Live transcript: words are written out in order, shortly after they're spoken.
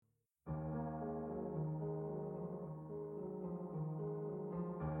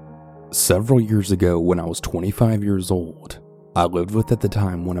Several years ago, when I was 25 years old, I lived with at the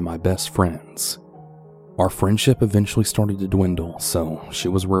time one of my best friends. Our friendship eventually started to dwindle, so she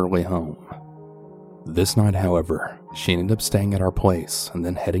was rarely home. This night, however, she ended up staying at our place and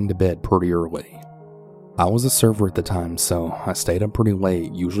then heading to bed pretty early. I was a server at the time, so I stayed up pretty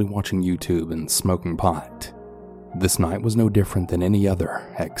late, usually watching YouTube and smoking pot. This night was no different than any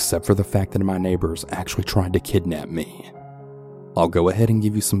other, except for the fact that my neighbors actually tried to kidnap me. I'll go ahead and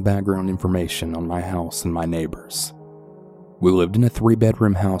give you some background information on my house and my neighbors. We lived in a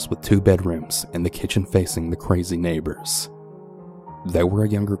 3-bedroom house with 2 bedrooms and the kitchen facing the crazy neighbors. They were a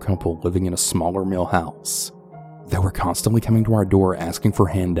younger couple living in a smaller mill house. They were constantly coming to our door asking for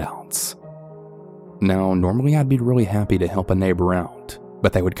handouts. Now, normally I'd be really happy to help a neighbor out,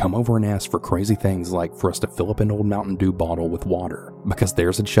 but they would come over and ask for crazy things like for us to fill up an old Mountain Dew bottle with water because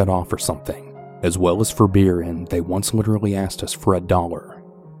theirs had shut off or something, as well as for beer, and they once literally asked us for $1.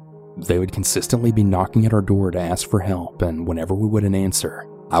 They would consistently be knocking at our door to ask for help, and whenever we wouldn't answer,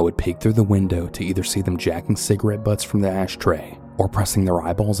 I would peek through the window to either see them jacking cigarette butts from the ashtray or pressing their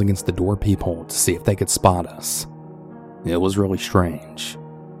eyeballs against the door peephole to see if they could spot us. It was really strange.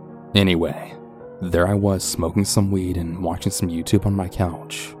 Anyway, there I was smoking some weed and watching some YouTube on my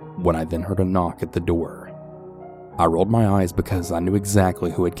couch when I then heard a knock at the door. I rolled my eyes because I knew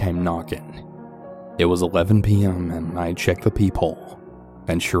exactly who had came knocking. It was 11 p.m. and I checked the peephole,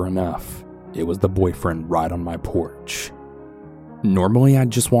 and sure enough, it was the boyfriend right on my porch. Normally I'd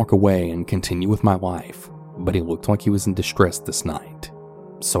just walk away and continue with my life, but he looked like he was in distress this night,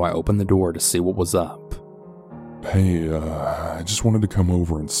 so I opened the door to see what was up. Hey, I just wanted to come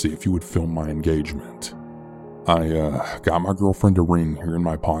over and see if you would film my engagement. I got my girlfriend a ring here in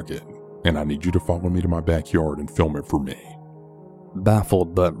my pocket, and I need you to follow me to my backyard and film it for me.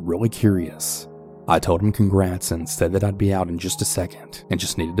 Baffled but really curious, I told him congrats and said that I'd be out in just a second and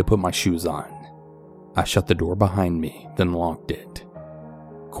just needed to put my shoes on. I shut the door behind me, then locked it.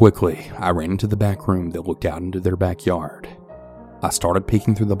 Quickly, I ran into the back room that looked out into their backyard. I started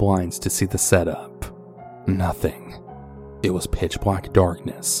peeking through the blinds to see the setup. Nothing. It was pitch black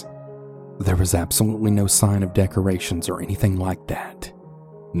darkness. There was absolutely no sign of decorations or anything like that.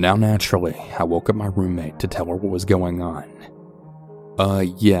 Now naturally, I woke up my roommate to tell her what was going on.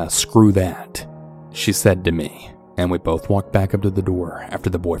 Yeah, screw that, she said to me, and we both walked back up to the door after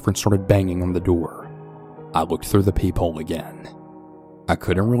the boyfriend started banging on the door. I looked through the peephole again. I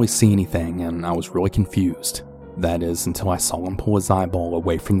couldn't really see anything, and I was really confused. That is, until I saw him pull his eyeball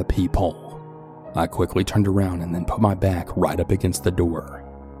away from the peephole. I quickly turned around and then put my back right up against the door.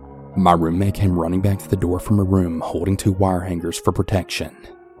 My roommate came running back to the door from her room holding 2 wire hangers for protection.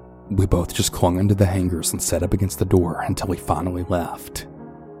 We both just clung onto the hangers and sat up against the door until he finally left.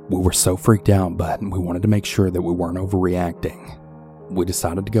 We were so freaked out, but we wanted to make sure that we weren't overreacting. We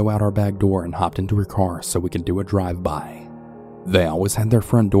decided to go out our back door and hopped into her car so we could do a drive-by. They always had their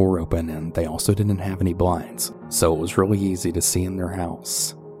front door open, and they also didn't have any blinds, so it was really easy to see in their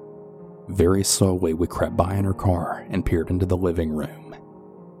house. Very slowly, we crept by in her car and peered into the living room.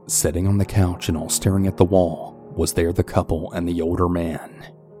 Sitting on the couch and all staring at the wall was there the couple and the older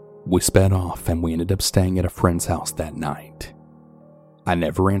man. We sped off and we ended up staying at a friend's house that night. I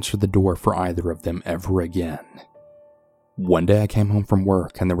never answered the door for either of them ever again. One day I came home from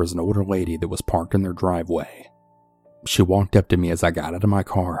work and there was an older lady that was parked in their driveway. She walked up to me as I got out of my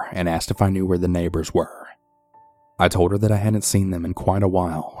car and asked if I knew where the neighbors were. I told her that I hadn't seen them in quite a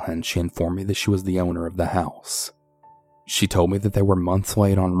while, and she informed me that she was the owner of the house. She told me that they were months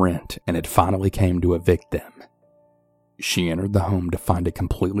late on rent and it finally came to evict them. She entered the home to find it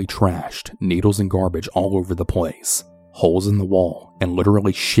completely trashed, needles and garbage all over the place, holes in the wall, and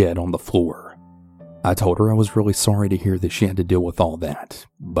literally shit on the floor. I told her I was really sorry to hear that she had to deal with all that,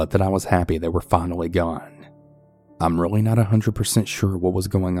 but that I was happy they were finally gone. I'm really not 100% sure what was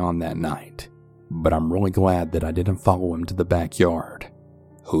going on that night, but I'm really glad that I didn't follow him to the backyard.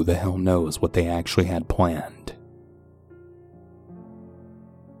 Who the hell knows what they actually had planned?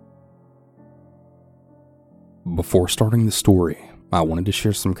 Before starting the story, I wanted to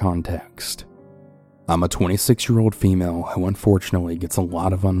share some context. I'm a 26-year-old female who unfortunately gets a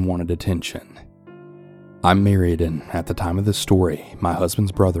lot of unwanted attention. I'm married, and at the time of this story, my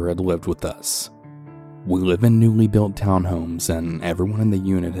husband's brother had lived with us. We live in newly built townhomes, and everyone in the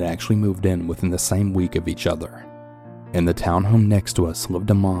unit had actually moved in within the same week of each other. In the townhome next to us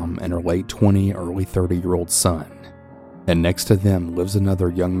lived a mom and her late 20, early 30-year-old son. And next to them lives another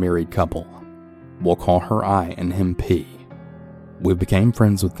young married couple. We'll call her I and him P. We became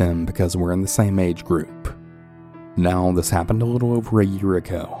friends with them because we're in the same age group. Now, this happened a little over a year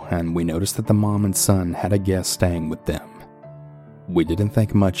ago, and we noticed that the mom and son had a guest staying with them. We didn't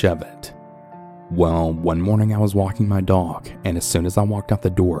think much of it. Well, one morning I was walking my dog, and as soon as I walked out the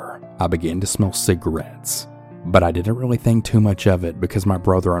door, I began to smell cigarettes. But I didn't really think too much of it because my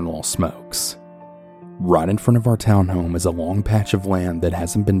brother-in-law smokes. Right in front of our townhome is a long patch of land that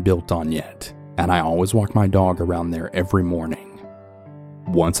hasn't been built on yet, and I always walk my dog around there every morning.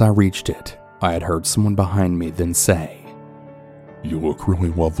 Once I reached it, I had heard someone behind me then say, "You look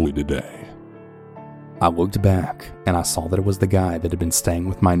really lovely today." I looked back, and I saw that it was the guy that had been staying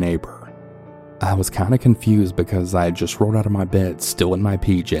with my neighbor. I was kind of confused because I had just rolled out of my bed still in my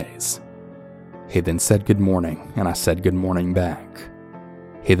PJs. He then said good morning, and I said good morning back.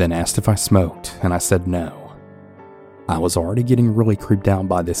 He then asked if I smoked, and I said no. I was already getting really creeped out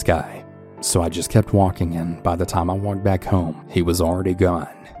by this guy, so I just kept walking, and by the time I walked back home, he was already gone.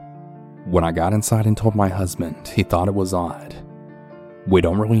 When I got inside and told my husband, he thought it was odd. We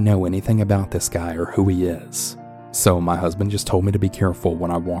don't really know anything about this guy or who he is, so my husband just told me to be careful when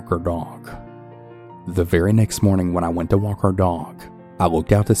I walk our dog. The very next morning when I went to walk our dog, I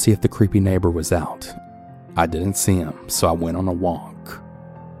looked out to see if the creepy neighbor was out. I didn't see him, so I went on a walk.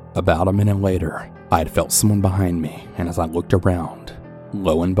 About a minute later, I had felt someone behind me, and as I looked around,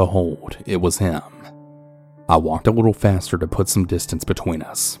 lo and behold, it was him. I walked a little faster to put some distance between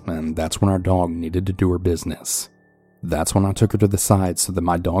us, and that's when our dog needed to do her business. That's when I took her to the side so that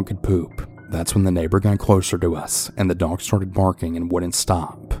my dog could poop. That's when the neighbor got closer to us, and the dog started barking and wouldn't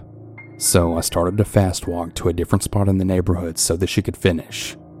stop. So I started to fast walk to a different spot in the neighborhood so that she could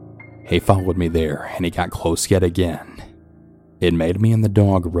finish. He followed me there, and he got close yet again. It made me and the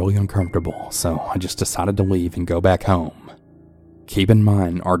dog really uncomfortable, so I just decided to leave and go back home. Keep in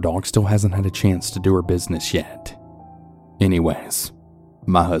mind, our dog still hasn't had a chance to do her business yet. Anyways,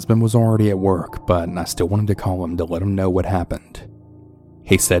 my husband was already at work, but I still wanted to call him to let him know what happened.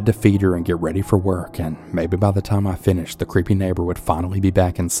 He said to feed her and get ready for work, and maybe by the time I finished, the creepy neighbor would finally be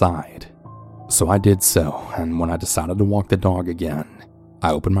back inside. So I did so, and when I decided to walk the dog again,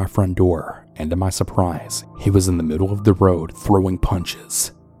 I opened my front door, and to my surprise, he was in the middle of the road throwing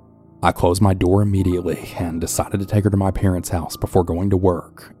punches. I closed my door immediately and decided to take her to my parents' house before going to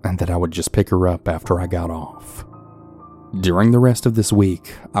work, and that I would just pick her up after I got off. During the rest of this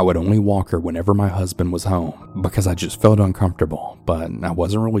week, I would only walk her whenever my husband was home because I just felt uncomfortable, but I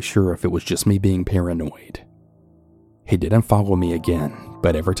wasn't really sure if it was just me being paranoid. He didn't follow me again,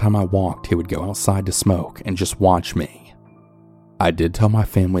 but every time I walked, he would go outside to smoke and just watch me. I did tell my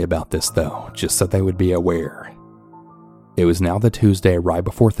family about this though, just so they would be aware. It was now the Tuesday right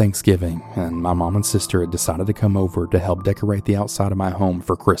before Thanksgiving, and my mom and sister had decided to come over to help decorate the outside of my home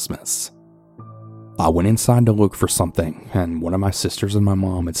for Christmas. I went inside to look for something, and one of my sisters and my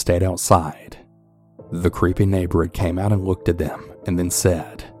mom had stayed outside. The creepy neighbor had came out and looked at them, and then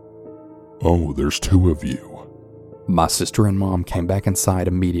said, "Oh, there's two of you." My sister and mom came back inside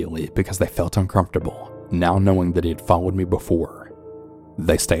immediately because they felt uncomfortable, now knowing that he had followed me before.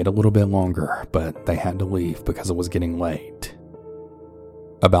 They stayed a little bit longer, but they had to leave because it was getting late.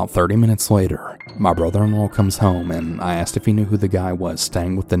 About 30 minutes later, my brother-in-law comes home, and I asked if he knew who the guy was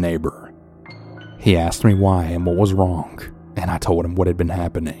staying with the neighbor. He asked me why and what was wrong, and I told him what had been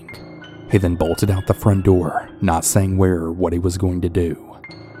happening. He then bolted out the front door, not saying where or what he was going to do.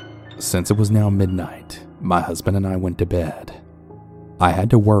 Since it was now midnight, my husband and I went to bed. I had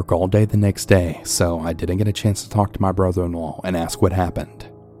to work all day the next day, so I didn't get a chance to talk to my brother-in-law and ask what happened.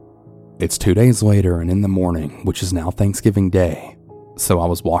 It's 2 days later and in the morning, which is now Thanksgiving Day, so I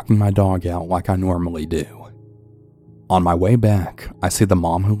was walking my dog out like I normally do. On my way back, I see the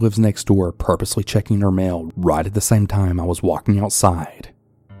mom who lives next door purposely checking her mail right at the same time I was walking outside.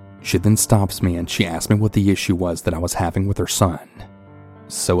 She then stops me and she asks me what the issue was that I was having with her son.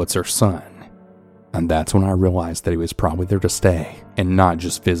 So it's her son. And that's when I realized that he was probably there to stay and not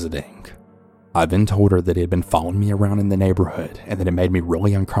just visiting. I then told her that he had been following me around in the neighborhood and that it made me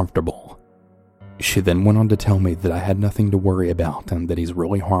really uncomfortable. She then went on to tell me that I had nothing to worry about and that he's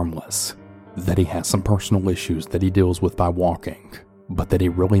really harmless, that he has some personal issues that he deals with by walking, but that he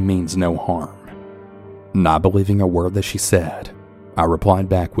really means no harm. Not believing a word that she said, I replied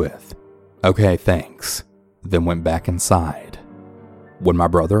back with, "Okay, thanks," then went back inside. When my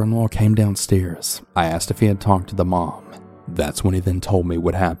brother-in-law came downstairs, I asked if he had talked to the mom. That's when he then told me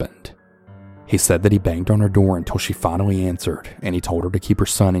what happened. He said that he banged on her door until she finally answered, and he told her to keep her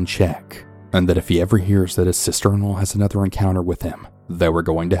son in check, and that if he ever hears that his sister-in-law has another encounter with him, they were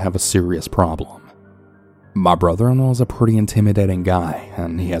going to have a serious problem. My brother-in-law is a pretty intimidating guy,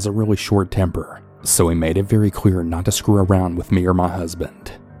 and he has a really short temper, so he made it very clear not to screw around with me or my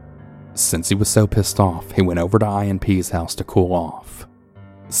husband. Since he was so pissed off, he went over to INP's house to cool off.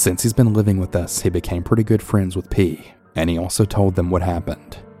 Since he's been living with us, he became pretty good friends with P, and he also told them what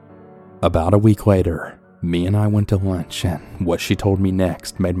happened. About a week later, me and I went to lunch, and what she told me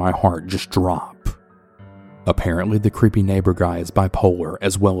next made my heart just drop. Apparently, the creepy neighbor guy is bipolar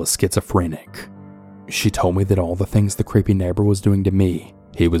as well as schizophrenic. She told me that all the things the creepy neighbor was doing to me,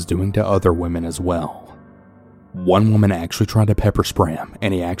 he was doing to other women as well. One woman actually tried to pepper spray him,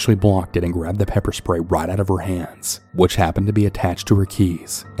 and he actually blocked it and grabbed the pepper spray right out of her hands, which happened to be attached to her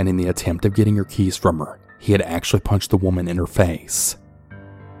keys, and in the attempt of getting her keys from her, he had actually punched the woman in her face.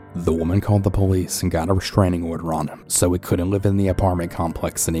 The woman called the police and got a restraining order on him, so he couldn't live in the apartment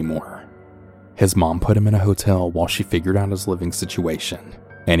complex anymore. His mom put him in a hotel while she figured out his living situation,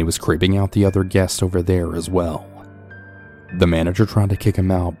 and he was creeping out the other guests over there as well. The manager tried to kick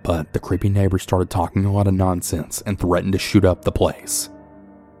him out, but the creepy neighbor started talking a lot of nonsense and threatened to shoot up the place.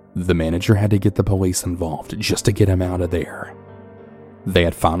 The manager had to get the police involved just to get him out of there. They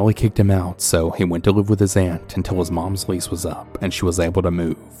had finally kicked him out, so he went to live with his aunt until his mom's lease was up and she was able to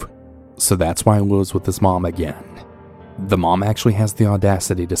move. So that's why he lives with his mom again. The mom actually has the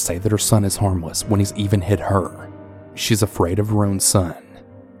audacity to say that her son is harmless when he's even hit her. She's afraid of her own son.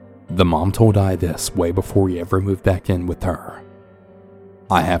 The mom told I this way before he ever moved back in with her.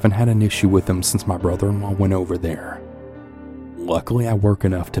 I haven't had an issue with him since my brother-in-law went over there. Luckily, I work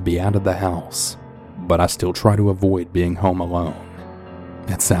enough to be out of the house, but I still try to avoid being home alone.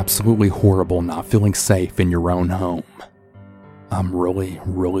 It's absolutely horrible not feeling safe in your own home. I'm really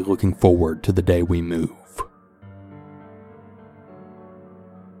looking forward to the day we move.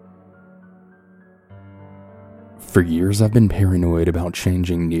 For years, I've been paranoid about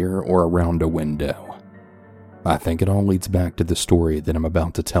changing near or around a window. I think it all leads back to the story that I'm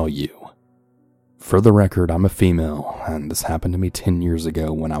about to tell you. For the record, I'm a female, and this happened to me 10 years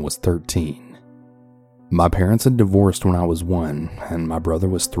ago when I was 13. My parents had divorced when I was 1, and my brother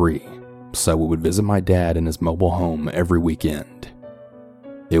was 3, so we would visit my dad in his mobile home every weekend.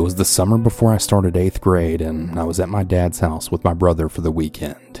 It was the summer before I started 8th grade, and I was at my dad's house with my brother for the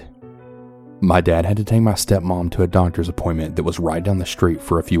weekend. My dad had to take my stepmom to a doctor's appointment that was right down the street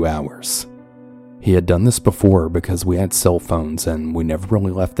for a few hours. He had done this before because we had cell phones and we never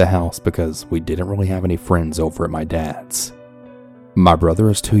really left the house because we didn't really have any friends over at my dad's. My brother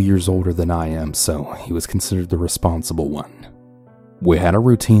is 2 years older than I am, so he was considered the responsible one. We had a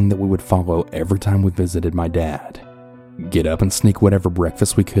routine that we would follow every time we visited my dad. Get up and sneak whatever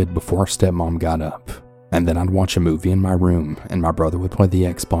breakfast we could before our stepmom got up. And then I'd watch a movie in my room, and my brother would play the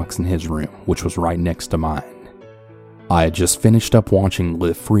Xbox in his room, which was right next to mine. I had just finished up watching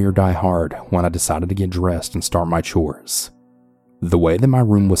Live Free or Die Hard when I decided to get dressed and start my chores. The way that my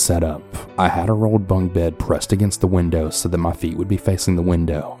room was set up, I had a rolled bunk bed pressed against the window so that my feet would be facing the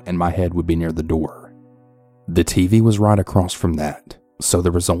window and my head would be near the door. The TV was right across from that, so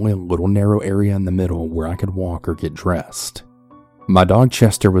there was only a little narrow area in the middle where I could walk or get dressed. My dog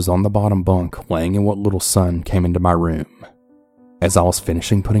Chester was on the bottom bunk laying in what little sun came into my room. As I was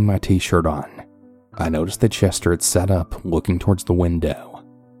finishing putting my t-shirt on, I noticed that Chester had sat up looking towards the window.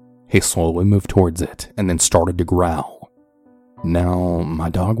 He slowly moved towards it and then started to growl. Now, my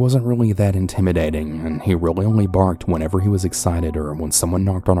dog wasn't really that intimidating, and he really only barked whenever he was excited or when someone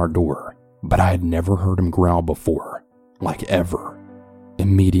knocked on our door, but I had never heard him growl before, like ever.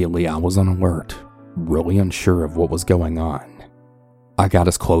 Immediately I was on alert, really unsure of what was going on. I got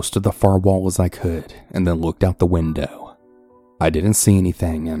as close to the far wall as I could and then looked out the window. I didn't see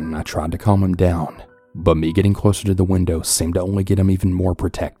anything and I tried to calm him down, but me getting closer to the window seemed to only get him even more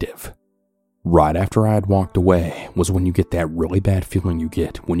protective. Right after I had walked away was when you get that really bad feeling you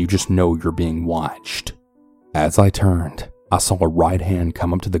get when you just know you're being watched. As I turned, I saw a right hand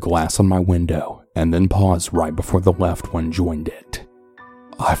come up to the glass on my window and then pause right before the left one joined it.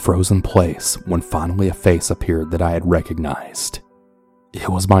 I froze in place when finally a face appeared that I had recognized. It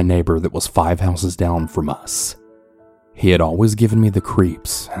was my neighbor that was 5 houses down from us. He had always given me the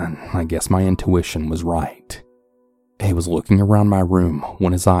creeps, and I guess my intuition was right. He was looking around my room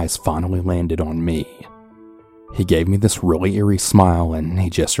when his eyes finally landed on me. He gave me this really eerie smile and he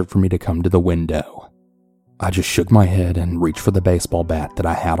gestured for me to come to the window. I just shook my head and reached for the baseball bat that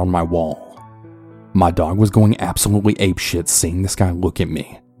I had on my wall. My dog was going absolutely apeshit seeing this guy look at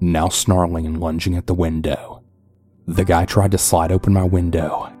me, now snarling and lunging at the window. The guy tried to slide open my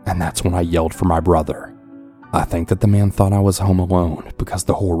window, and that's when I yelled for my brother. I think that the man thought I was home alone because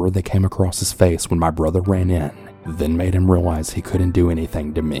the horror that came across his face when my brother ran in then made him realize he couldn't do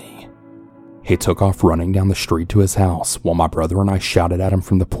anything to me. He took off running down the street to his house while my brother and I shouted at him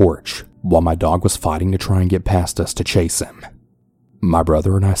from the porch while my dog was fighting to try and get past us to chase him. My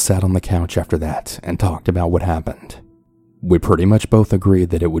brother and I sat on the couch after that and talked about what happened. We pretty much both agreed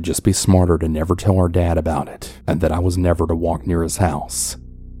that it would just be smarter to never tell our dad about it, and that I was never to walk near his house.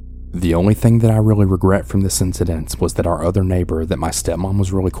 The only thing that I really regret from this incident was that our other neighbor that my stepmom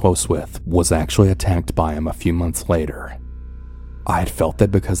was really close with was actually attacked by him a few months later. I had felt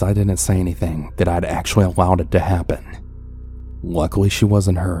that because I didn't say anything, that I'd actually allowed it to happen. Luckily she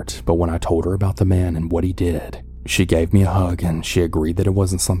wasn't hurt, but when I told her about the man and what he did, she gave me a hug and she agreed that it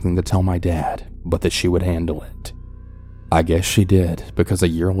wasn't something to tell my dad, but that she would handle it. I guess she did, because a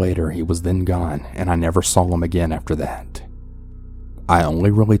year later he was then gone and I never saw him again after that. I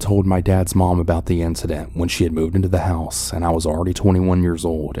only really told my dad's mom about the incident when she had moved into the house and I was already 21 years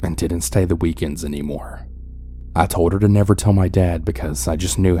old and didn't stay the weekends anymore. I told her to never tell my dad because I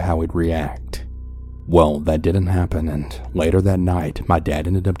just knew how he'd react. Well, that didn't happen, and later that night, my dad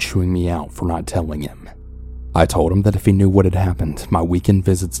ended up chewing me out for not telling him. I told him that if he knew what had happened, my weekend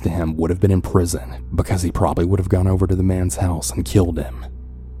visits to him would have been in prison because he probably would have gone over to the man's house and killed him.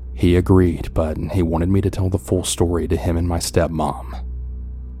 He agreed, but he wanted me to tell the full story to him and my stepmom.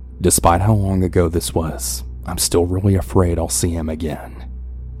 Despite how long ago this was, I'm still really afraid I'll see him again.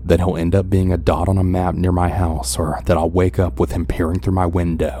 That he'll end up being a dot on a map near my house, or that I'll wake up with him peering through my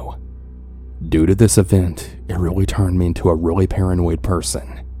window. Due to this event, it really turned me into a really paranoid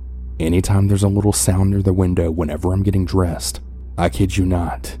person. Anytime there's a little sound near the window whenever I'm getting dressed, I kid you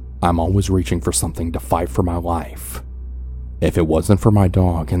not, I'm always reaching for something to fight for my life. If it wasn't for my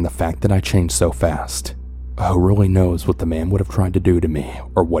dog and the fact that I changed so fast, who really knows what the man would have tried to do to me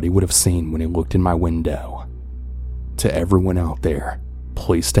or what he would have seen when he looked in my window. To everyone out there,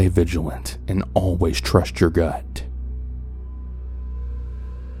 please stay vigilant and always trust your gut.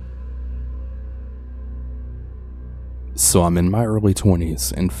 So I'm in my early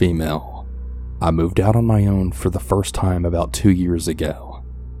 20s and female. I moved out on my own for the first time about 2 years ago.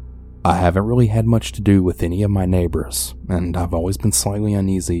 I haven't really had much to do with any of my neighbors, and I've always been slightly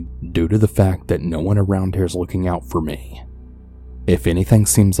uneasy due to the fact that no one around here is looking out for me. If anything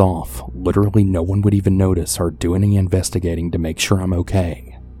seems off, literally no one would even notice or do any investigating to make sure I'm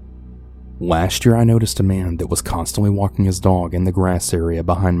okay. Last year I noticed a man that was constantly walking his dog in the grass area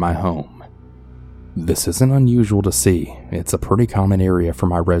behind my home. This isn't unusual to see, it's a pretty common area for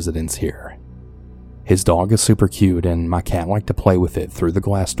my residents here. His dog is super cute and my cat liked to play with it through the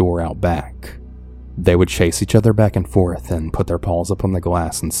glass door out back. They would chase each other back and forth and put their paws up on the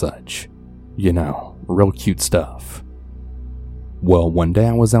glass and such. You know, real cute stuff. Well, one day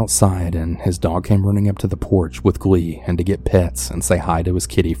I was outside and his dog came running up to the porch with glee and to get pets and say hi to his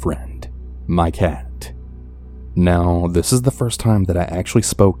kitty friend, my cat. Now, this is the first time that I actually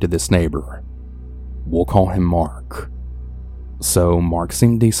spoke to this neighbor. We'll call him Mark. So Mark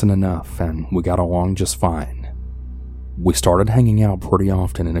seemed decent enough and we got along just fine. We started hanging out pretty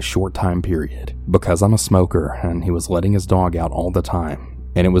often in a short time period because I'm a smoker and he was letting his dog out all the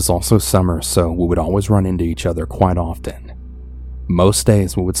time, and it was also summer, so we would always run into each other quite often. Most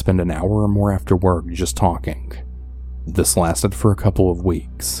days we would spend an hour or more after work just talking. This lasted for a couple of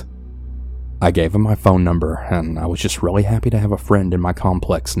weeks. I gave him my phone number and I was just really happy to have a friend in my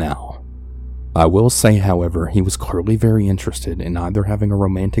complex now. I will say, however, he was clearly very interested in either having a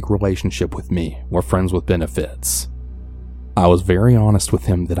romantic relationship with me or friends with benefits. I was very honest with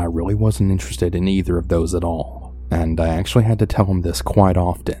him that I really wasn't interested in either of those at all, and I actually had to tell him this quite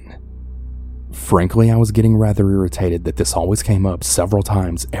often. Frankly, I was getting rather irritated that this always came up several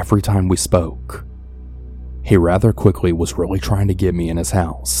times every time we spoke. He rather quickly was really trying to get me in his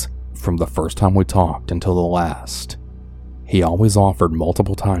house, from the first time we talked until the last. He always offered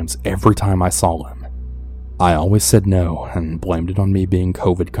multiple times every time I saw him. I always said no and blamed it on me being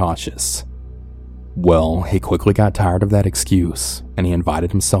COVID cautious. Well, he quickly got tired of that excuse and he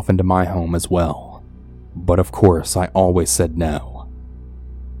invited himself into my home as well. But of course, I always said no.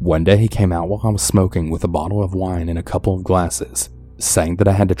 One day he came out while I was smoking with a bottle of wine and a couple of glasses, saying that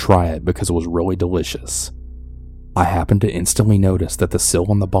I had to try it because it was really delicious. I happened to instantly notice that the seal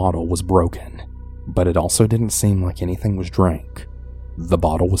on the bottle was broken, but it also didn't seem like anything was drank. The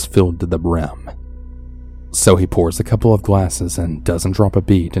bottle was filled to the brim. So he pours a couple of glasses and doesn't drop a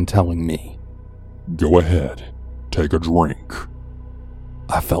beat in telling me, "Go ahead, take a drink."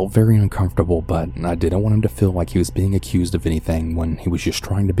 I felt very uncomfortable, but I didn't want him to feel like he was being accused of anything when he was just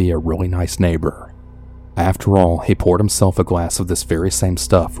trying to be a really nice neighbor. After all, he poured himself a glass of this very same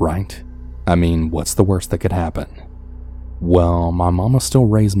stuff, right? I mean, what's the worst that could happen? Well, my mama still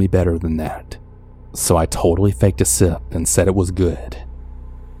raised me better than that. So I totally faked a sip and said it was good.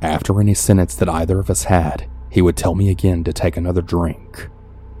 After any sentence that either of us had, he would tell me again to take another drink.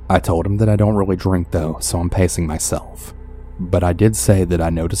 I told him that I don't really drink though, so I'm pacing myself. But I did say that I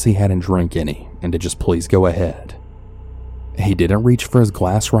noticed he hadn't drank any and to just please go ahead. He didn't reach for his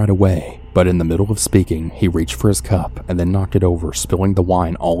glass right away, but in the middle of speaking, he reached for his cup and then knocked it over, spilling the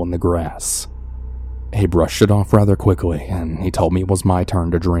wine all in the grass. He brushed it off rather quickly, and he told me it was my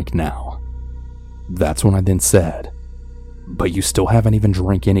turn to drink now. That's when I then said, "But you still haven't even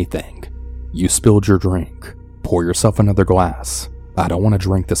drank anything. You spilled your drink. Pour yourself another glass. I don't want to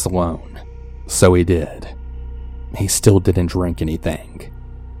drink this alone." So he did. He still didn't drink anything.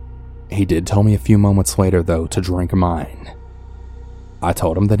 He did tell me a few moments later, though, to drink mine. I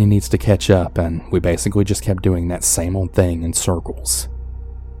told him that he needs to catch up, and we basically just kept doing that same old thing in circles.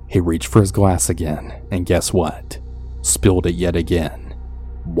 He reached for his glass again, and guess what? Spilled it yet again.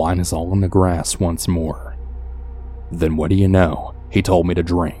 Wine is all in the grass once more. Then what do you know? He told me to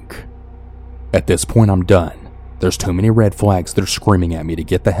drink. At this point, I'm done. There's too many red flags that are screaming at me to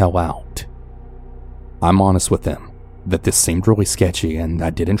get the hell out. I'm honest with him that this seemed really sketchy, and I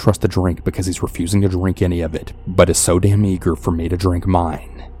didn't trust the drink because he's refusing to drink any of it, but is so damn eager for me to drink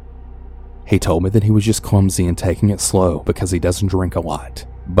mine. He told me that he was just clumsy and taking it slow because he doesn't drink a lot,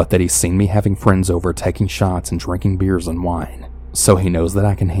 but that he's seen me having friends over taking shots and drinking beers and wine, so he knows that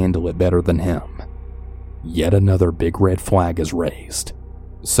I can handle it better than him. Yet another big red flag is raised.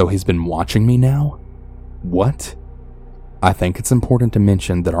 So he's been watching me now? What? I think it's important to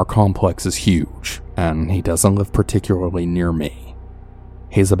mention that our complex is huge, and he doesn't live particularly near me.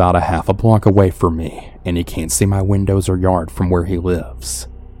 He's about a half a block away from me, and he can't see my windows or yard from where he lives.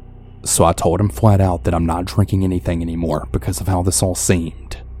 So I told him flat out that I'm not drinking anything anymore because of how this all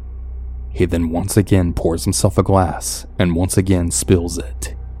seemed. He then once again pours himself a glass, and once again spills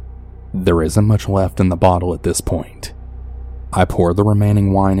it. There isn't much left in the bottle at this point. I pour the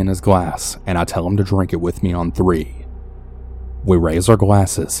remaining wine in his glass, and I tell him to drink it with me on 3. We raise our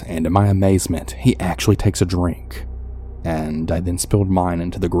glasses, and to my amazement, he actually takes a drink. And I then spilled mine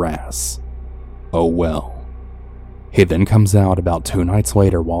into the grass. Oh well. He then comes out about 2 nights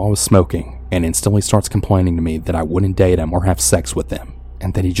later while I was smoking, and instantly starts complaining to me that I wouldn't date him or have sex with him,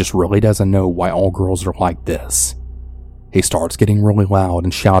 and that he just really doesn't know why all girls are like this. He starts getting really loud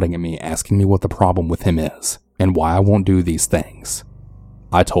and shouting at me, asking me what the problem with him is, and why I won't do these things.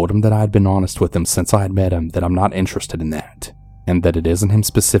 I told him that I had been honest with him since I had met him that I'm not interested in that, and that it isn't him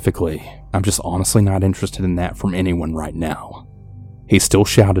specifically. I'm just honestly not interested in that from anyone right now. He still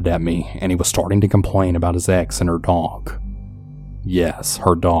shouted at me, and he was starting to complain about his ex and her dog. Yes,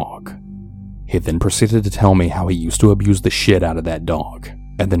 her dog. He then proceeded to tell me how he used to abuse the shit out of that dog,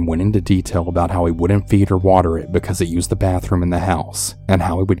 and then went into detail about how he wouldn't feed or water it because it used the bathroom in the house, and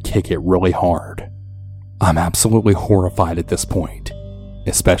how he would kick it really hard. I'm absolutely horrified at this point,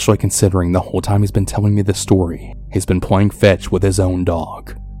 especially considering the whole time he's been telling me this story, he's been playing fetch with his own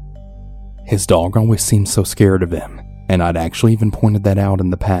dog. His dog always seemed so scared of him, and I'd actually even pointed that out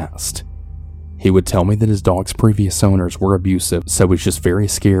in the past. He would tell me that his dog's previous owners were abusive, so he's just very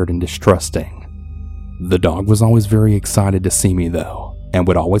scared and distrusting. The dog was always very excited to see me though, and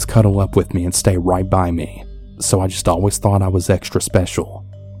would always cuddle up with me and stay right by me, so I just always thought I was extra special.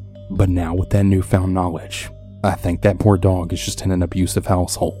 But now with that newfound knowledge, I think that poor dog is just in an abusive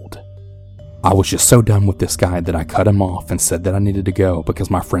household. I was just so done with this guy that I cut him off and said that I needed to go because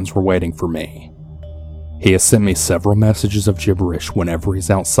my friends were waiting for me. He has sent me several messages of gibberish whenever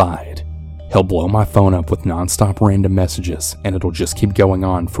he's outside. He'll blow my phone up with non-stop random messages, and it'll just keep going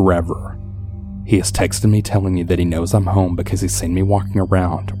on forever. He has texted me telling me that he knows I'm home because he's seen me walking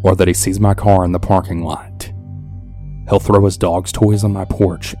around, or that he sees my car in the parking lot. He'll throw his dog's toys on my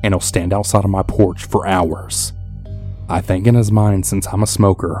porch, and he'll stand outside of my porch for hours. I think in his mind, since I'm a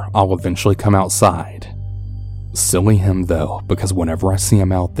smoker, I'll eventually come outside. Silly him though, because whenever I see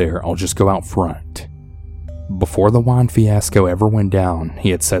him out there, I'll just go out front. Before the wine fiasco ever went down,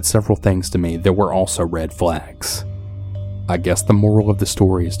 he had said several things to me that were also red flags. I guess the moral of the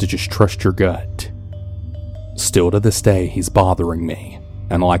story is to just trust your gut. Still to this day, he's bothering me,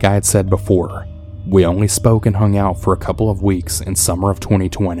 and like I had said before, we only spoke and hung out for a couple of weeks in summer of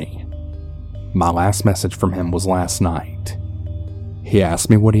 2020. My last message from him was last night. He asked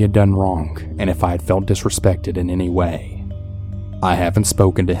me what he had done wrong, and if I had felt disrespected in any way. I haven't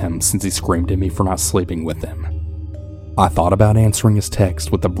spoken to him since he screamed at me for not sleeping with him. I thought about answering his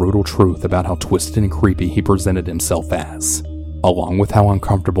text with the brutal truth about how twisted and creepy he presented himself as, along with how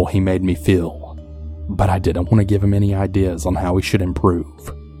uncomfortable he made me feel, but I didn't want to give him any ideas on how he should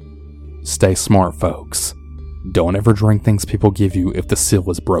improve. Stay smart, folks. Don't ever drink things people give you if the seal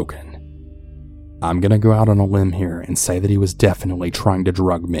is broken. I'm gonna go out on a limb here and say that he was definitely trying to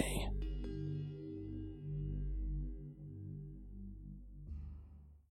drug me.